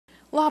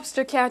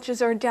Lobster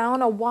catches are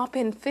down a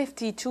whopping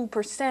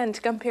 52%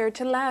 compared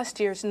to last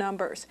year's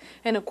numbers.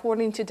 And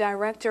according to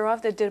Director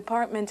of the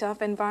Department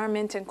of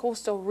Environment and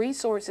Coastal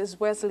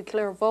Resources, Wesley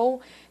Clairvaux,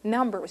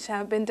 numbers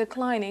have been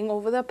declining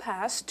over the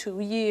past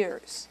 2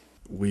 years.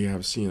 We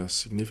have seen a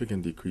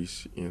significant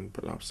decrease in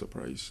lobster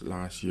price.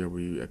 Last year,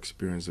 we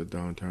experienced a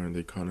downturn in the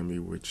economy,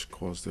 which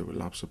caused the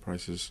lobster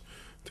prices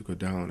to go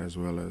down, as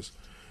well as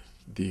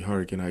the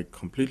Hurricane Ike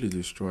completely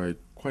destroyed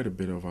quite a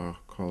bit of our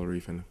coral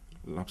reef and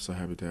lobster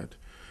habitat.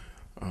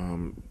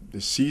 The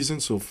season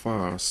so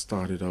far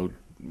started out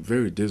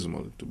very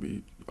dismal, to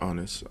be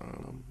honest.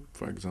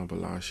 For example,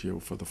 last year,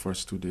 for the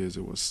first 2 days,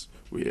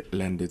 we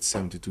landed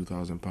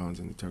 72,000 pounds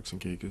in the Turks and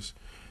Caicos.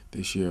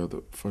 This year,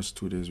 the first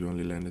 2 days, we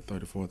only landed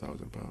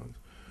 34,000 pounds.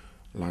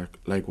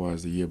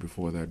 Likewise, the year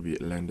before that, we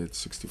landed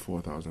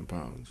 64,000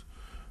 pounds.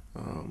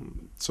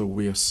 So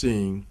we are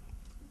seeing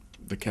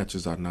the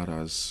catches are not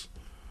as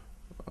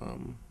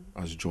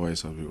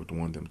joyous as we would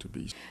want them to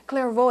be.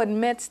 Clairvaux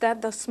admits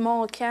that the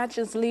small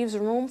catches leaves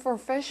room for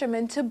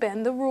fishermen to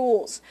bend the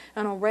rules,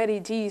 and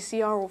already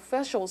DECR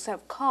officials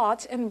have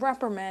caught and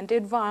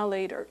reprimanded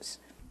violators.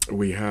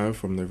 We have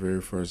from the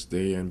very first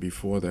day, and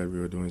before that we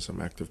were doing some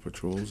active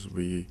patrols.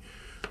 We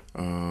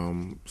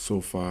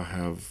so far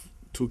have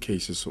 2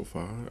 cases so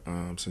far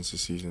since the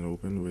season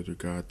opened with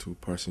regard to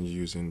persons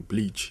using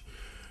bleach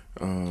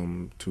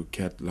to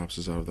catch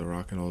lobsters out of the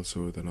rock, and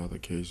also with another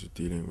case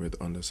dealing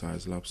with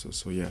undersized lobsters.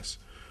 So yes,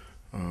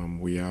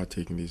 we are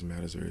taking these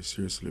matters very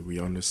seriously. We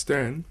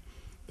understand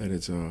that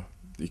the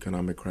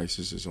economic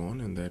crisis is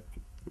on and that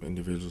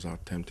individuals are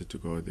tempted to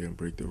go out there and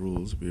break the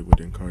rules. We would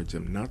encourage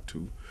them not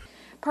to.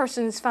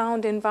 Persons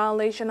found in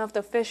violation of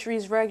the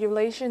fisheries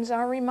regulations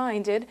are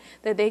reminded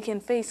that they can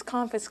face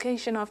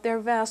confiscation of their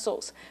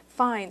vessels,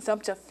 fines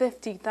up to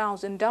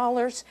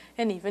 $50,000,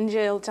 and even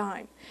jail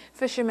time.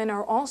 Fishermen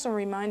are also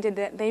reminded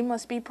that they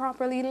must be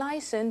properly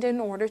licensed in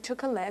order to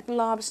collect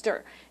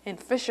lobster,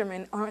 and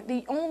fishermen aren't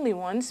the only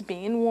ones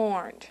being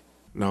warned.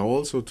 Now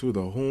also to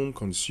the home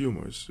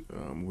consumers,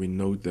 we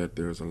note that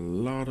there's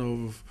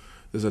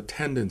a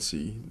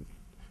tendency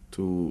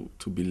to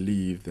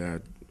believe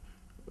that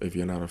if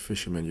you're not a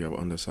fisherman, you have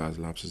undersized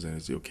lobsters and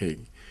it's okay.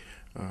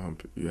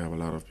 You have a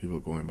lot of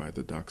people going by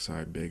the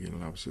dockside begging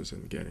lobsters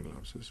and getting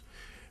lobsters.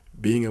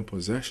 Being in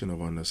possession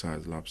of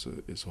undersized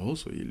lobster is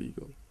also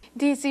illegal.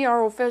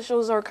 DCR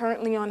officials are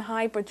currently on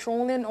high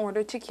patrol in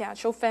order to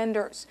catch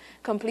offenders.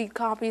 Complete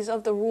copies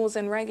of the rules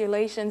and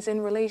regulations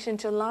in relation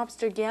to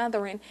lobster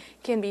gathering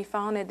can be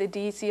found at the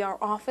DCR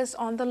office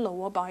on the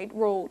Lower Bight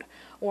Road.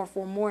 Or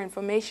for more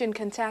information,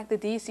 contact the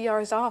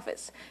DCR's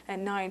office at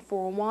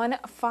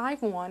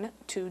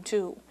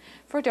 941-5122.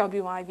 For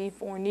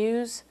WIV4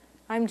 News,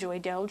 I'm Joy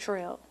Del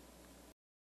Trail.